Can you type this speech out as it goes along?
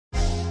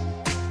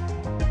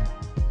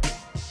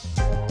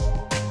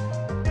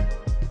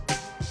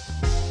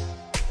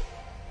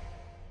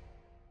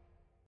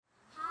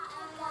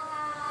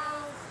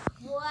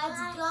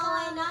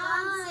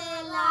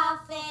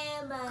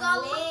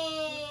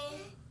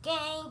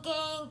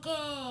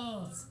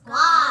spanking.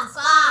 Squaw,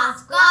 squaw,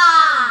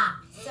 squaw.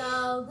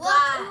 So,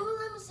 guys.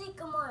 Let me say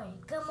good morning.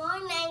 Good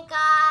morning,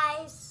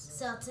 guys.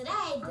 So,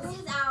 today, this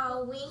is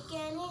our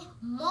weekend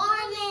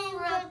morning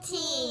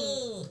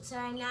routine. So,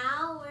 right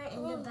now, we're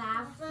in the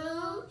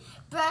bathroom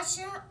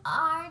brushing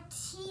our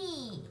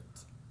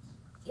teeth.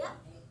 Yep.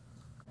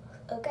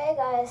 Okay,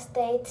 guys,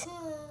 stay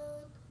tuned.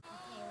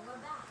 Okay, we're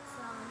back.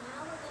 So,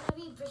 now we're going to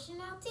be brushing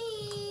our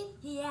teeth.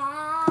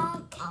 Yeah.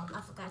 Oh,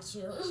 I forgot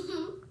you.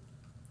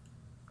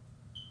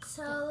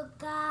 So,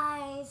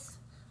 guys,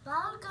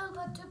 I'm gonna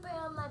put toothpaste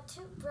on my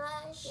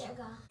toothbrush. Here,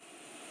 go.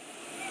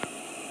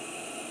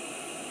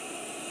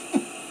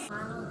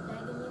 Mom was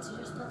begging me to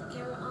just put the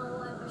camera on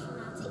while brushing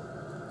our teeth.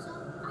 So,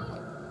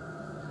 alright.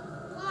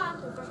 Come on,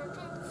 we brush our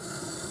teeth.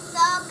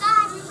 So,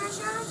 guys, we brush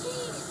our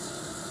teeth.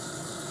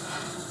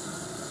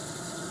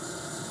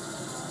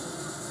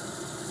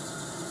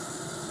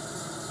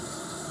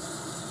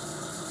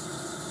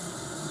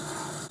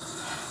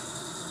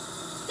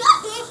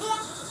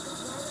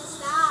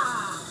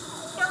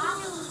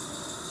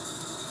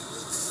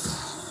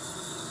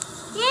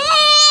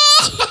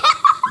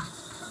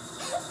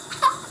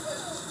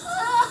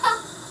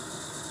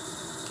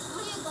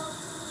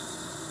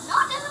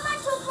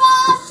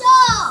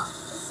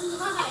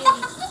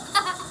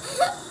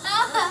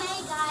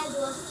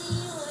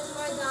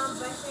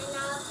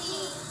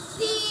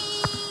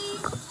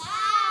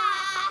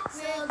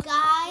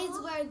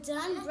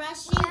 Done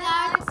brushing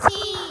our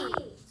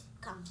teeth.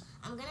 Come,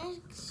 I'm gonna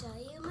show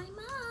you my mom.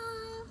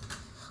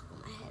 Oh,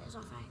 my head is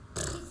on fire.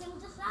 She's in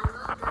the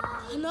salon,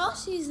 guys. No,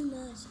 she's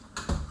not.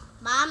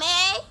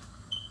 Mommy?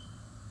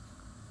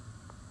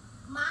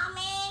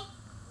 Mommy?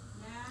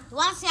 Yeah? You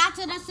wanna say out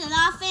to the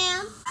Sylla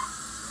fam?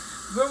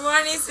 Good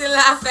morning,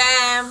 Sylla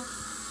fam.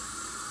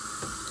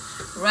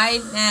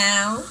 Right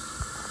now,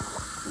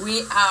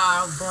 we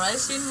are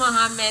brushing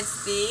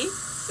Mohammed's teeth.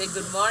 Say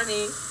good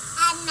morning.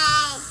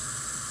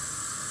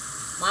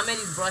 Mohammed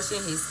is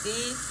brushing his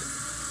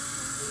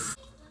teeth.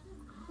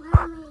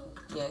 Mommy.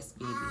 Yes,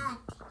 baby.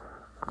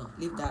 No,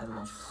 leave that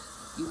alone.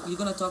 You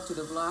gonna talk to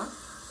the vlog?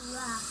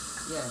 Yeah.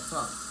 Yeah,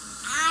 talk.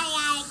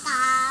 Hi,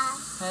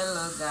 guys.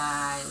 Hello,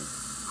 guys.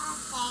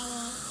 Okay.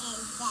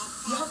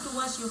 You have to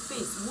wash your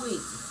face. Wait.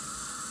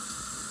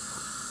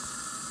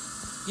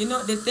 You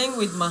know, the thing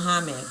with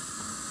Mohammed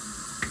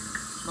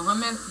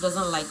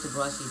doesn't like to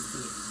brush his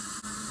teeth.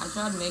 I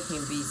tried to make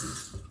him busy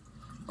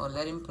or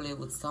let him play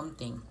with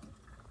something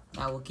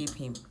that will keep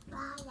him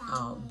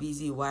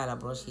busy while I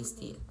brush his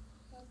teeth.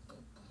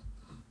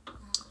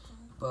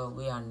 But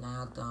we are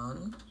now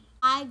done.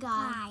 Hi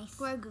guys.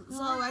 We're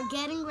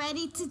getting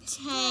ready to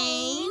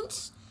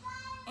change.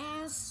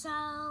 And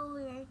so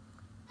we're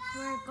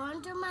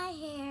going to my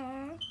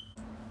hair.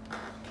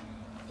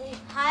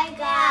 Hi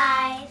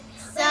guys.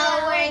 So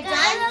we're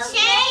done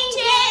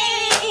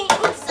changing.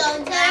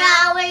 So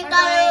now we're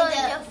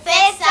going to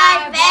fix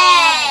our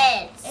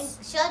beds. And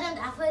show them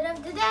the outfit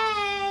of the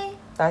day.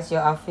 That's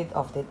your outfit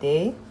of the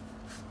day.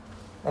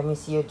 Let me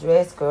see your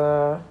dress,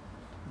 girl.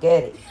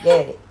 Get it,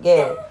 get it,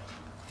 get it.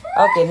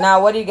 Okay, now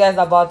what are you guys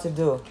about to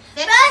do?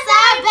 Fix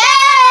our bed!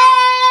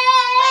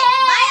 Wait,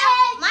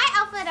 my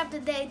outfit of the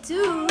day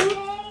too.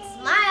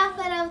 It's my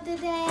outfit of the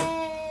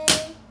day.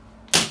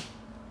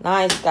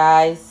 Nice,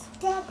 guys.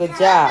 Good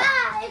job.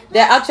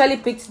 They actually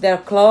picked their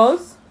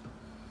clothes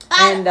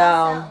and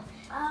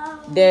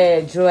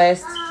they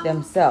dressed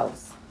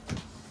themselves.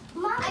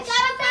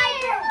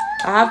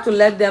 I have to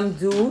let them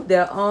do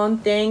their own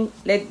thing,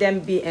 let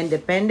them be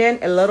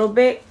independent a little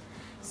bit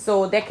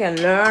so they can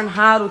learn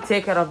how to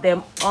take care of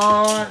their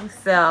own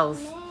selves.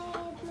 I'm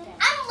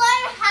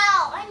learning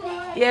how.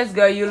 Yes,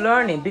 girl, you're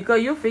learning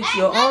because you fix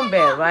your own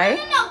bed, right?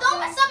 No, don't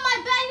mess up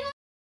my bed.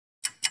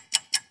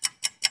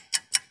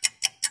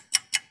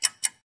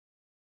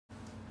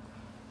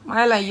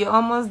 Myla, you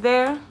almost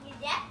there?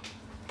 Yeah.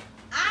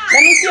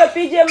 Let me see your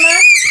PJ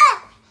Masks.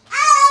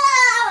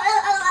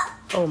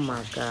 Oh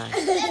my God.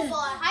 This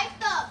boy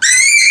hyped up.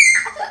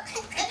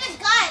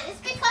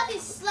 It's because he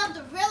slept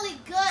really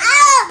good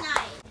last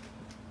night.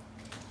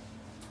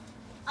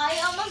 Are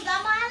you almost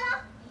done,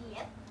 Myla?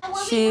 Yep.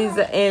 She's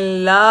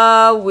in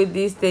love with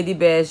this teddy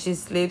bear. She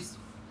sleeps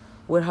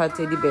with her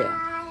teddy bear.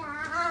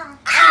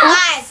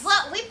 Guys,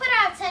 what we put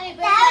our teddy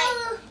bear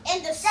like,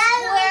 in the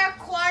square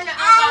corner of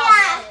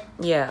our bed.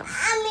 Yeah.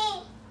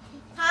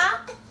 Huh?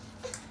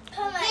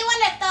 He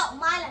wanna throw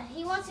Myla.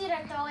 He wants you to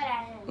throw it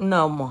at him.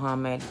 No,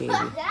 Mohammed, baby.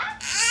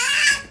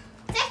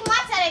 Take my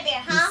teddy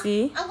bear, huh? You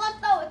see? I'm gonna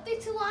throw it.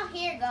 3, 2, 1.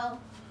 Here you go.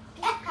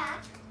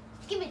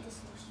 Give me this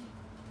lotion.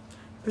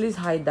 Please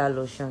hide that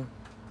lotion.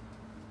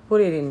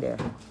 Put it in there.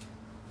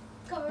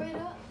 Cover it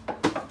up.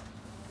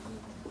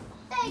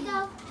 There you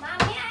go.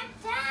 Mommy, I'm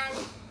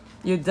done.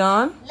 You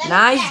done? Let me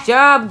Nice check.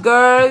 job,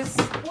 girls.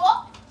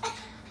 Whoa.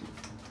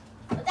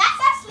 That's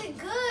actually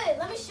good.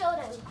 Let me show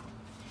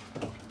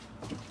them.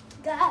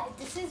 Guys,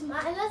 this is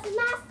Myla's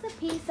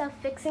masterpiece of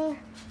fixing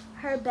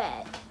her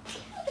bed.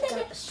 I'm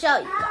gonna show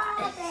you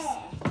guys.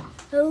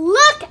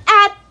 Look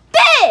at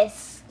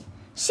this!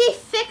 She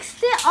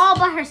fixed it all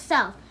by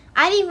herself.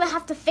 I didn't even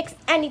have to fix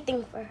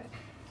anything for her.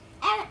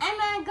 And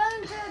I'm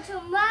going to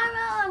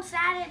tomorrow on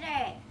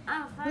Saturday.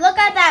 Look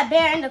at that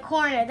bear in the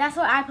corner. That's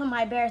where I put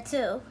my bear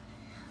too.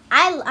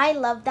 I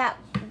love that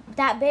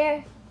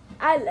bear.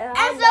 And so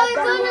we're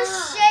going to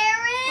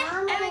share it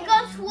and we're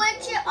going to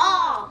switch it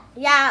off.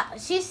 Yeah,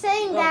 she's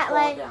saying that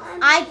like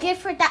I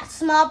give her that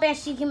small bear,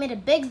 she give me the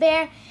big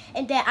bear,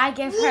 and then I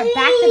give her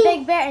back the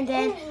big bear, and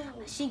then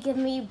she give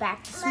me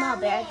back the small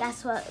bear.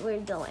 That's what we're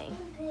doing.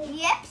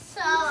 Yep,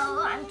 so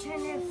I'm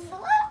trying to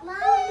flip.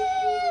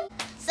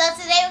 So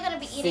today we're gonna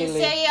be eating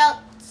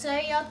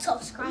cereal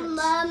toast crunch.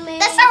 Mommy.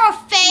 That's our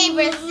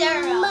favorite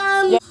cereal.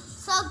 Mommy.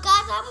 So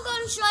guys, I'm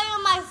going to show you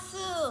my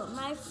food.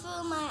 My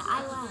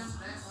island.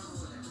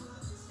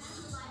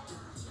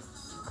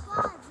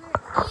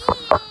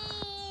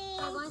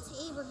 We're going to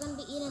eat. We're going to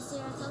be eating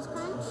cereal toast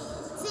crunch.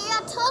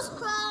 Cereal toast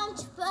crunch,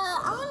 but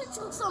I want to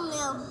drink some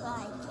milk, but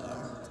I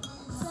can't.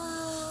 So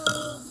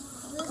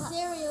the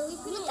cereal, we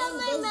put it in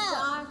this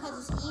jar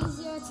because it's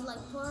easier to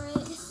like pour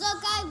it. So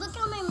guys, look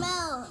at my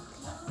milk.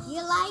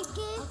 You like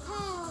it?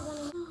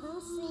 Okay,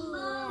 let's see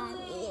what I'm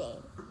eating.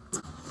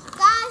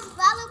 Guys,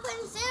 Bella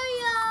putting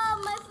cereal on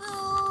my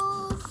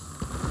food.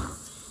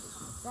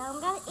 So I'm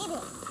gonna eat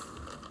it.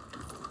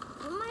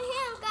 In my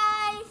hand,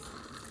 guys.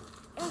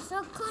 It's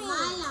so clean.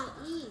 Lila,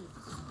 eat.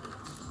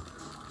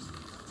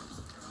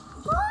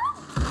 What?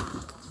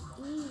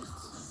 Eat.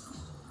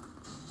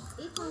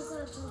 Eat when I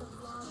go to the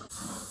vlog.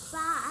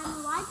 But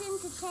I'm wiping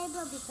the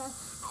table because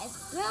I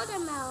spilled the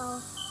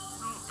milk.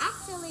 I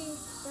actually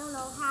don't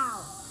know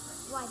how.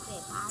 Wipe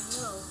it. I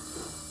know.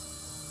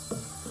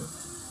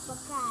 But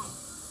guys,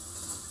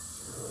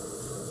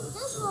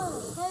 this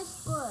one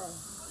tastes good.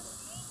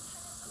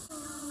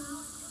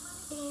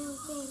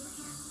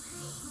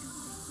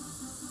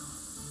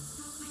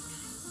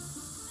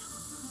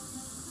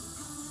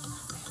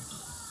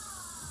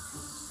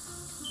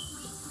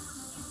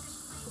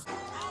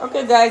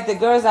 Okay, guys, the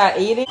girls are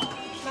eating.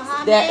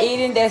 They're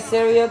eating their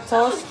cereal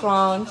toast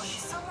crunch.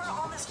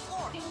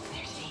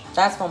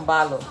 That's from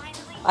Balo.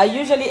 I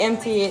usually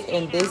empty it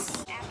in this.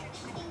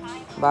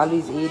 Balo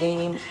is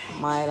eating.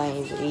 Mylan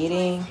is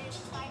eating.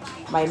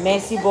 My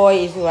messy boy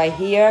is right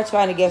here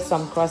trying to get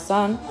some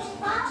croissant.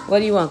 What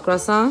do you want,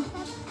 croissant?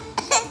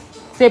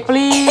 Say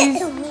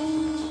please.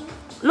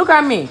 Look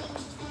at me.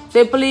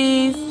 Say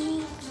please.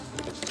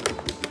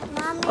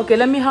 Okay,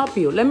 let me help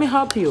you. Let me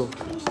help you.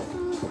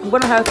 I'm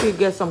gonna help you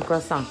get some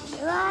croissant.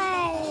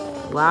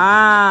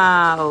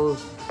 Wow.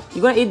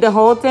 You gonna eat the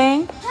whole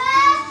thing?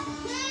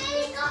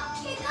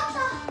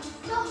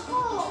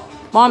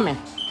 Mommy,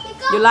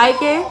 you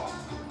like it?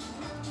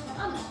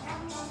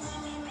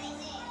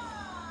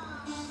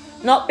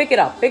 No, pick it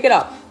up. Pick it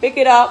up. Pick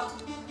it up.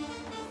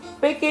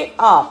 Pick it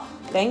up.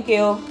 Thank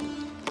you.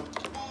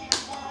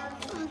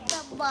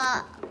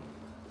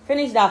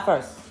 Finish that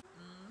first.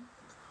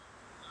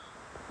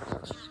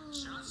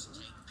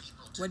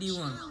 What do you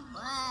want?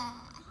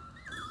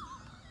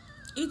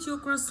 Eat your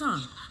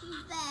croissant.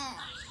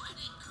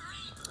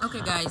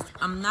 Okay, guys,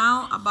 I'm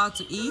now about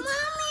to eat.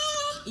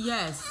 Mommy.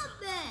 Yes.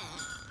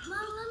 Mom,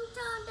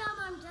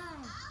 I'm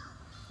done.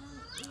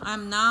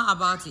 I'm now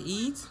about to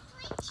eat.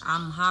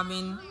 I'm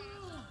having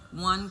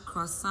one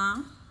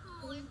croissant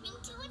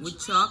with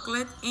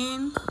chocolate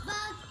in,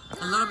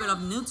 a little bit of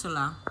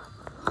Nutella,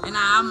 and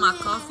I have my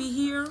coffee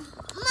here.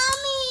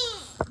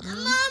 Mommy.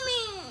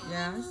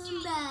 Yes.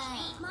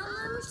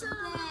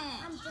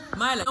 I'm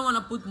Myla, don't want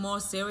to put more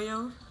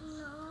cereal?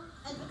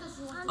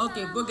 No.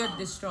 Okay, go get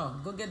the straw.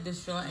 Go get the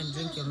straw and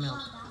drink your milk.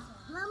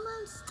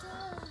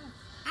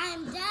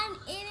 I'm done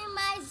eating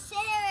my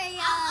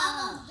cereal.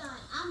 I'm done.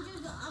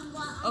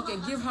 Okay,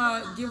 give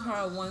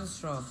her one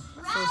straw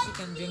so she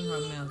can drink her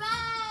milk.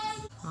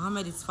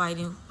 Mohammed is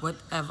fighting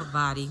with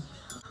everybody.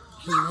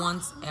 He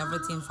wants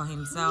everything for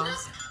himself.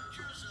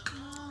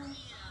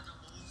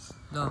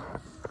 Look.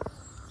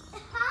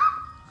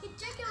 You're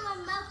drinking my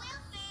milk.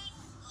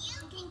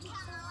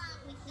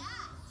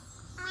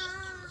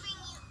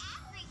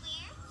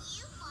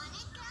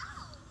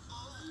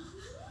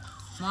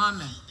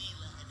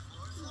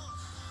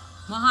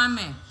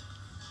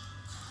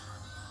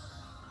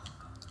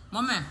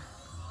 Mohammed.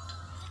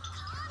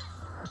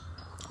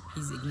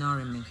 He's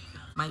ignoring me.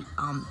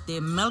 The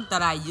milk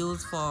that I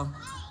use for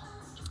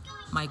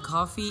my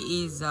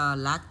coffee is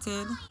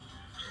lactate,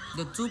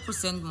 the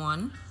 2%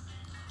 one.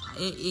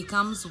 It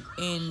comes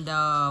in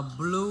the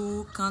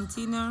blue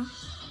container.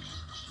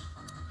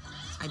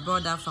 I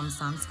bought that from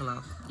Sam's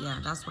Club. Yeah,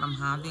 that's what I'm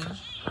having.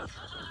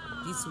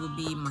 This will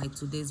be my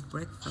today's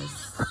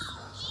breakfast.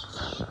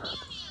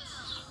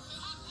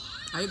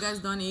 Are you guys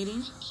done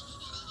eating?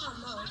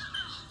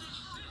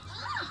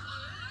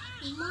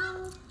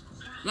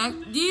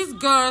 Like these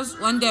girls,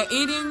 when they're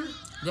eating,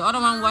 the other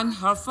one want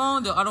her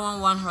phone, the other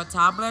one want her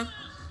tablet.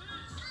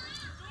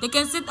 They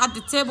can sit at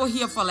the table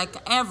here for like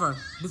ever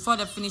before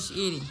they finish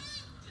eating.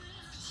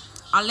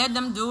 I let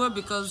them do it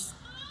because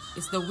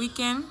it's the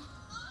weekend.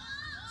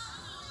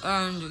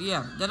 And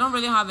yeah, they don't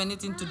really have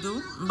anything to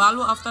do.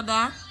 Balu, after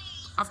that,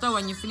 after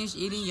when you finish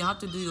eating, you have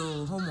to do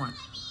your homework.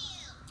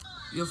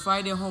 Your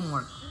Friday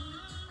homework.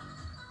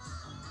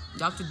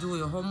 You have to do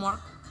your homework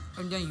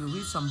and then you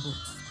read some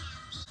books.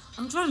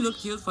 I'm trying to look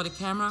cute for the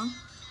camera.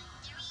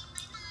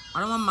 I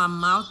don't want my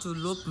mouth to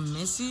look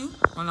messy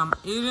when I'm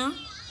eating,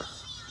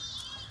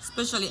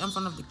 especially in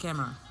front of the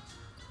camera.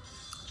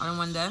 I don't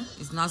want that.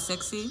 It's not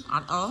sexy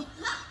at all.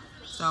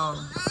 So,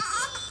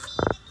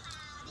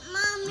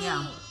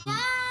 yeah.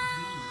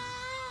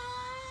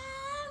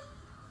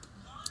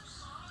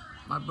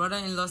 My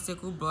brother-in-law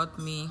Sekou brought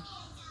me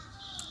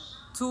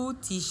 2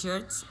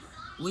 t-shirts,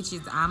 which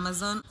is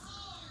Amazon.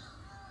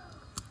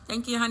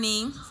 Thank you,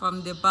 honey,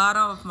 from the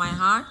bottom of my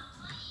heart.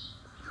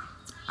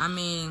 I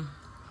mean,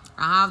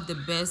 I have the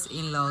best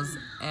in-laws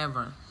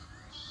ever.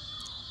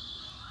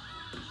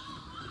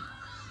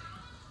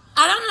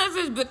 I don't know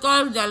if it's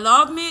because they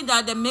love me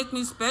that they make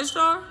me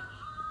special,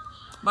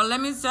 but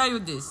let me tell you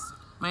this.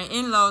 My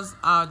in-laws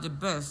are the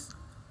best.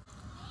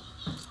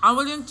 I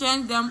wouldn't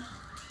change them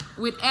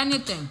with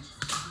anything.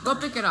 Go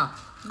pick it up.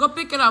 Go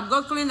pick it up.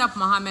 Go clean up,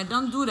 Mohammed.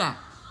 Don't do that.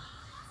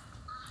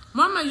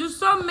 Mama, you're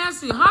so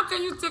messy. How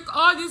can you take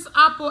all these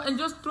apples and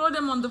just throw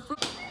them on the floor?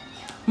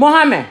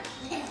 Mohammed,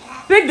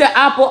 pick the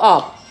apple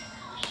up.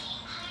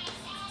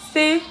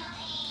 See?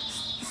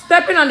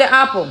 Stepping on the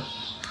apple.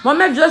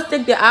 Mohammed just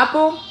take the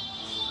apple.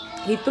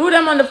 He threw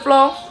them on the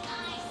floor.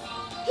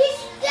 He's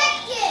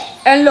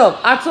sticking. And look,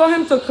 I told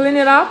him to clean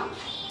it up.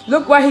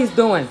 Look what he's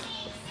doing.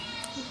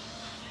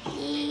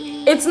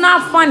 It's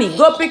not funny.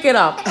 Go pick it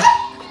up.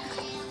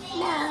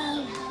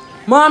 No.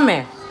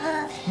 Mohammed,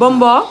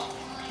 Bombo.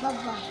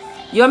 Baba.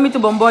 You want me to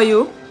bombo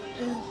you?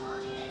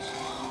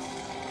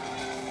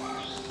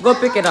 Go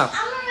pick it up.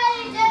 I'm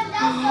already done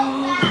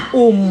that.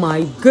 Oh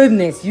my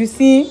goodness, you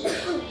see?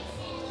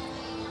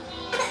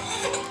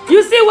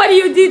 You see what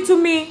you did to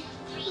me?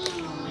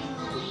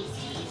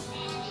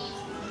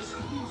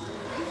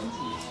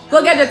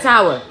 Go get the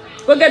towel.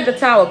 Go get the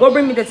towel. Go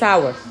bring me the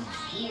towel.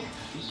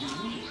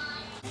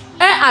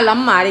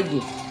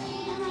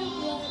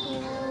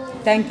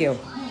 Thank you.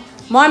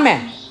 Mohammed,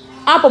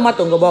 apa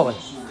matunggo boy?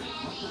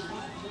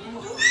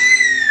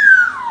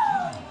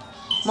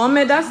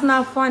 Mohammed, that's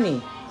not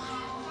funny.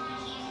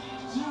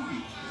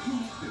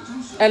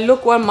 And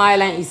look where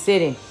Mylan is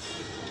sitting.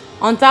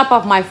 On top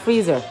of my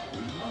freezer.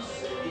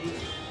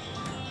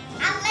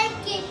 I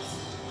like it.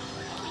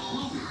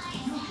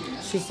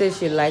 She says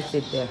she likes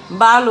it there.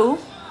 Balu,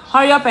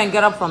 hurry up and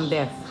get up from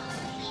there.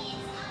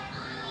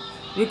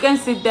 You can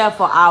sit there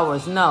for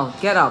hours. No,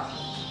 get up.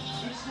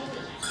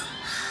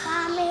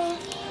 Mommy.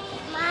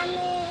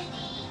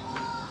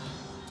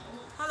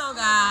 Hello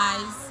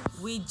guys.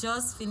 We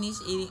just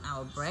finished eating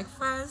our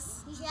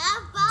breakfast. Yeah,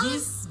 Baba.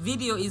 This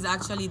video is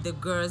actually the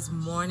girls'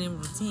 morning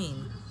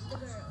routine.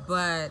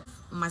 But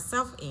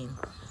myself in.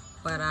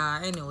 But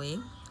anyway,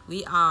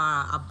 we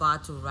are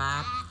about to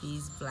wrap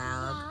this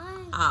vlog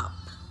up.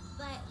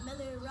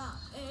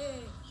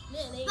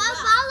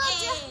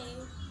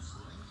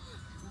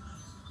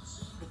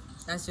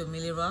 That's your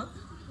Millie Rock.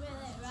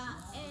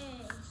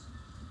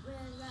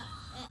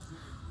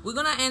 We're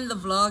gonna end the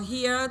vlog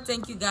here.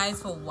 Thank you guys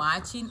for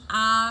watching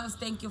us.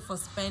 Thank you for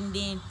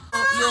spending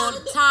your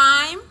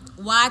time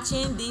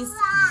watching this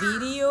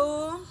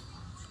video.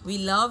 We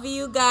love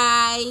you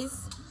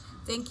guys.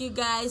 Thank you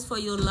guys for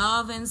your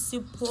love and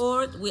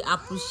support. We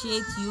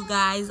appreciate you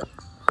guys.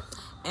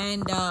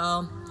 And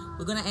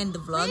we're gonna end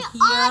the vlog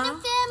here.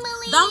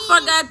 Don't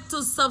forget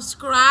to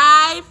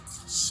subscribe,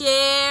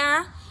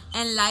 share,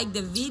 and like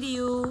the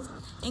video,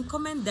 and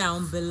comment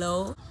down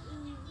below.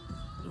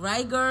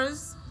 Right,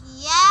 girls?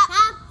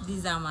 Yep.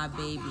 These are my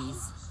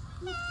babies.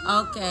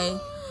 Okay.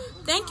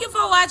 Thank you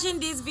for watching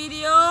this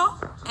video,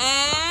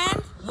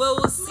 and we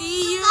will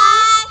see you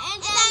In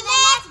the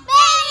next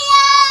video.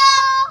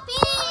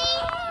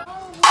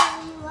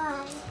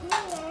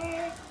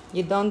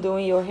 You done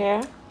doing your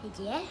hair?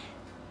 Yeah.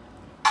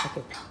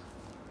 Okay.